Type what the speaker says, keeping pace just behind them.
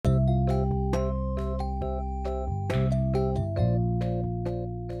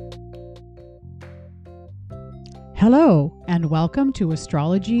Hello, and welcome to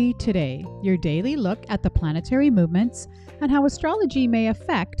Astrology Today, your daily look at the planetary movements and how astrology may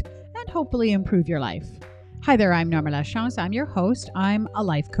affect and hopefully improve your life. Hi there, I'm Norma Lachance. I'm your host. I'm a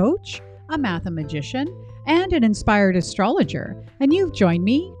life coach, a mathematician, and an inspired astrologer. And you've joined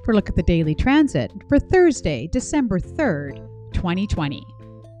me for a look at the daily transit for Thursday, December 3rd, 2020.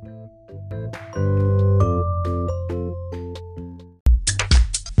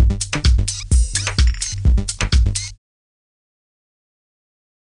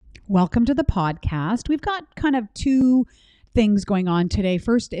 Welcome to the podcast. We've got kind of two things going on today.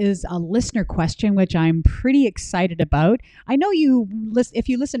 First is a listener question, which I'm pretty excited about. I know if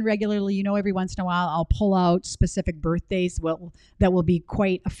you listen regularly, you know every once in a while I'll pull out specific birthdays that will be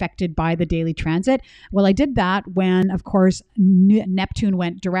quite affected by the daily transit. Well, I did that when, of course, Neptune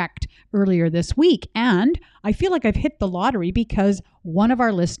went direct earlier this week. And I feel like I've hit the lottery because one of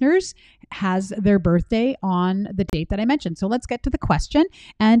our listeners has their birthday on the date that I mentioned. So let's get to the question.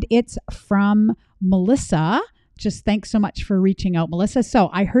 And it's from Melissa. Just thanks so much for reaching out, Melissa. So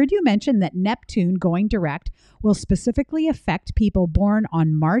I heard you mention that Neptune going direct will specifically affect people born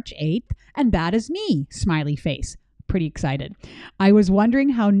on March 8th, and that is me, smiley face. Pretty excited. I was wondering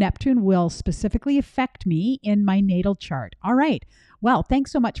how Neptune will specifically affect me in my natal chart. All right. Well,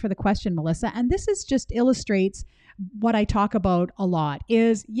 thanks so much for the question, Melissa. And this just illustrates what I talk about a lot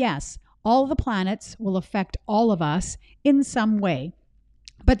is, yes, all the planets will affect all of us in some way.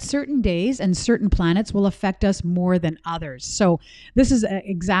 But certain days and certain planets will affect us more than others. So this is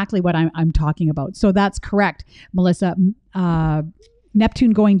exactly what I'm talking about. So that's correct, Melissa.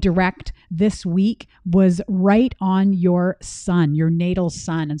 Neptune going direct this week was right on your sun, your natal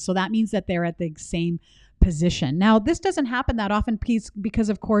sun. And so that means that they're at the same position. Now, this doesn't happen that often because,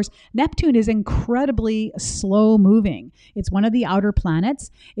 of course, Neptune is incredibly slow moving. It's one of the outer planets.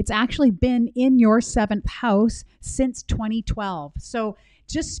 It's actually been in your seventh house since 2012. So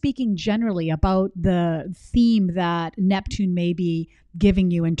just speaking generally about the theme that Neptune may be giving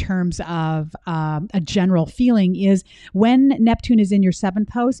you in terms of a general feeling is when Neptune is in your seventh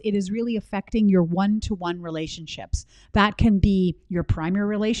house, it is really affecting your one-to-one relationships. That can be your primary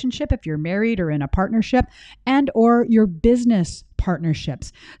relationship if you're married or in a partnership, and or your business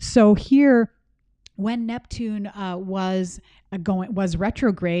partnerships. So here, when Neptune was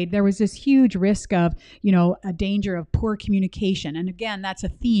retrograde, there was this huge risk of, a danger of poor communication. And again, that's a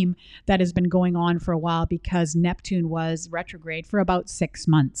theme that has been going on for a while because Neptune was retrograde for about 6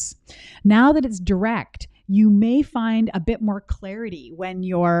 months. Now that it's direct, you may find a bit more clarity when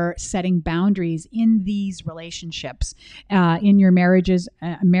you're setting boundaries in these relationships, in your marriage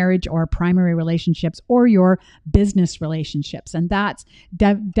or primary relationships or your business relationships. And that's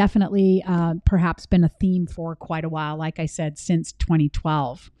definitely perhaps been a theme for quite a while, like I said, since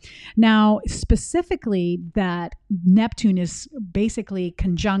 2012. Now, specifically that Neptune is basically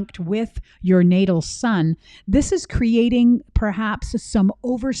conjunct with your natal sun, this is creating perhaps some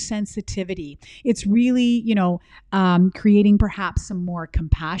oversensitivity. It's really creating perhaps some more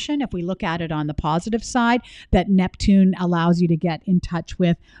compassion. If we look at it on the positive side, that Neptune allows you to get in touch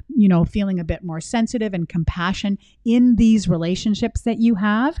with, feeling a bit more sensitive and compassion in these relationships that you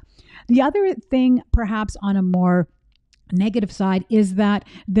have. The other thing, perhaps on a more negative side, is that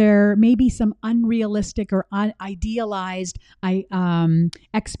there may be some unrealistic or idealized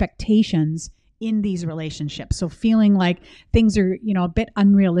expectations in these relationships. So feeling like things are, a bit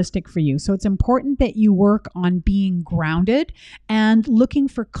unrealistic for you. So it's important that you work on being grounded and looking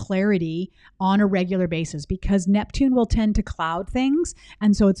for clarity on a regular basis because Neptune will tend to cloud things.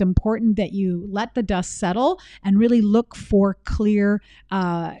 And so it's important that you let the dust settle and really look for clear,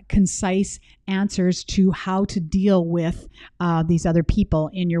 concise answers to how to deal with these other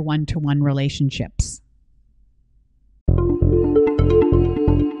people in your one-to-one relationships.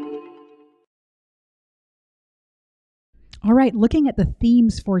 All right, looking at the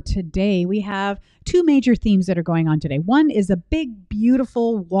themes for today, we have two major themes that are going on today. One is a big,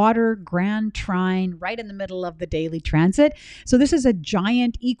 beautiful water grand trine right in the middle of the daily transit. So this is a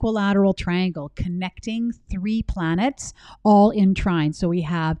giant equilateral triangle connecting three planets all in trine. So we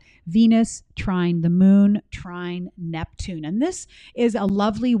have Venus, trine the moon, trine Neptune. And this is a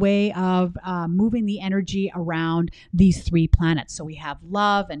lovely way of moving the energy around these three planets. So we have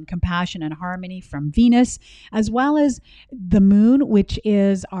love and compassion and harmony from Venus, as well as the moon, which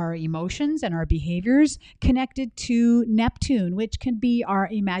is our emotions and our behaviors, connected to Neptune, which can be our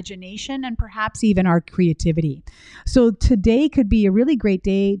imagination and perhaps even our creativity. So today could be a really great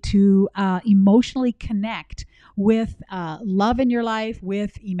day to emotionally connect with love in your life,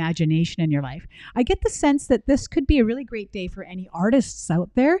 with imagination in your life. I get the sense that this could be a really great day for any artists out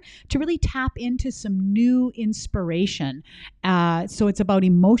there to really tap into some new inspiration. So it's about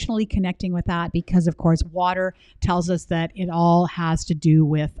emotionally connecting with that because, of course, water tells us that it all has to do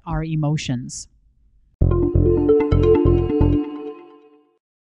with our emotions.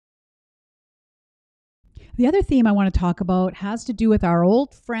 The other theme I want to talk about has to do with our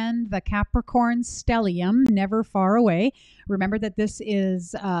old friend, the Capricorn stellium, never far away. Remember that this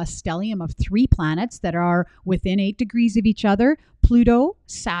is a stellium of 3 planets that are within 8 degrees of each other: Pluto,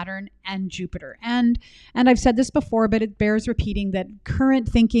 Saturn, and Jupiter. And I've said this before, but it bears repeating that current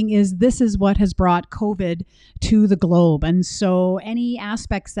thinking is this is what has brought COVID to the globe. And so any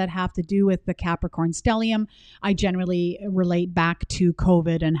aspects that have to do with the Capricorn stellium, I generally relate back to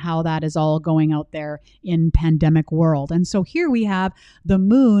COVID and how that is all going out there in pandemic world. And so here we have the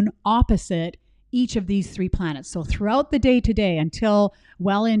moon opposite each of these 3 planets. So throughout the day today until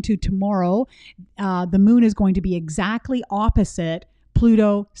well into tomorrow, the moon is going to be exactly opposite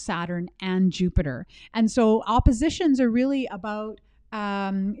Pluto, Saturn, and Jupiter. And so oppositions are really about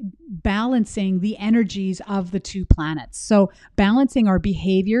balancing the energies of the 2 planets. So balancing our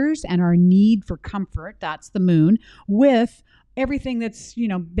behaviors and our need for comfort, that's the moon, with everything that's,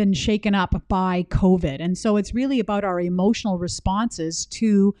 been shaken up by COVID. And so it's really about our emotional responses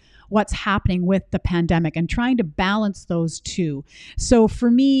to what's happening with the pandemic and trying to balance those two. So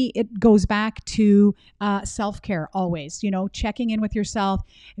for me, it goes back to self-care always, checking in with yourself.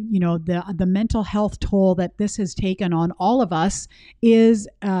 The mental health toll that this has taken on all of us is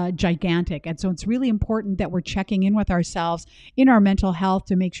gigantic. And so it's really important that we're checking in with ourselves in our mental health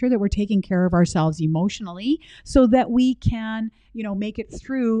to make sure that we're taking care of ourselves emotionally so that we can make it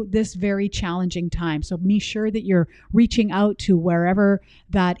through this very challenging time. So be sure that you're reaching out to wherever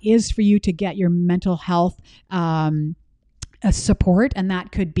that is for you to get your mental health support, and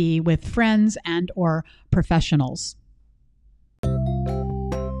that could be with friends and or professionals.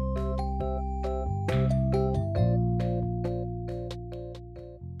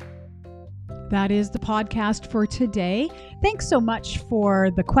 That is the podcast for today. Thanks so much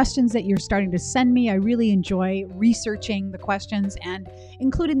for the questions that you're starting to send me. I really enjoy researching the questions and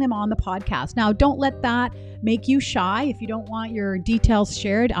including them on the podcast. Now, don't let that make you shy. If you don't want your details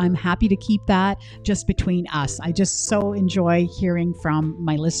shared, I'm happy to keep that just between us. I just so enjoy hearing from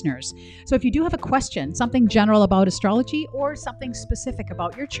my listeners. So if you do have a question, something general about astrology or something specific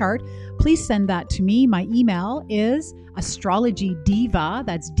about your chart, please send that to me. My email is astrologydiva,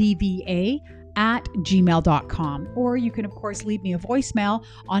 that's DVA, @gmail.com. Or you can, of course, leave me a voicemail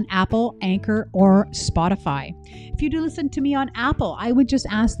on Apple, Anchor, or Spotify. If you do listen to me on Apple, I would just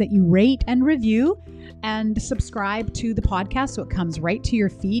ask that you rate and review and subscribe to the podcast so it comes right to your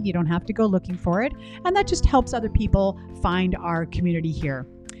feed. You don't have to go looking for it. And that just helps other people find our community here.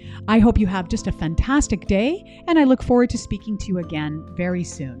 I hope you have just a fantastic day, and I look forward to speaking to you again very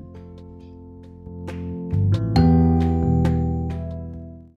soon.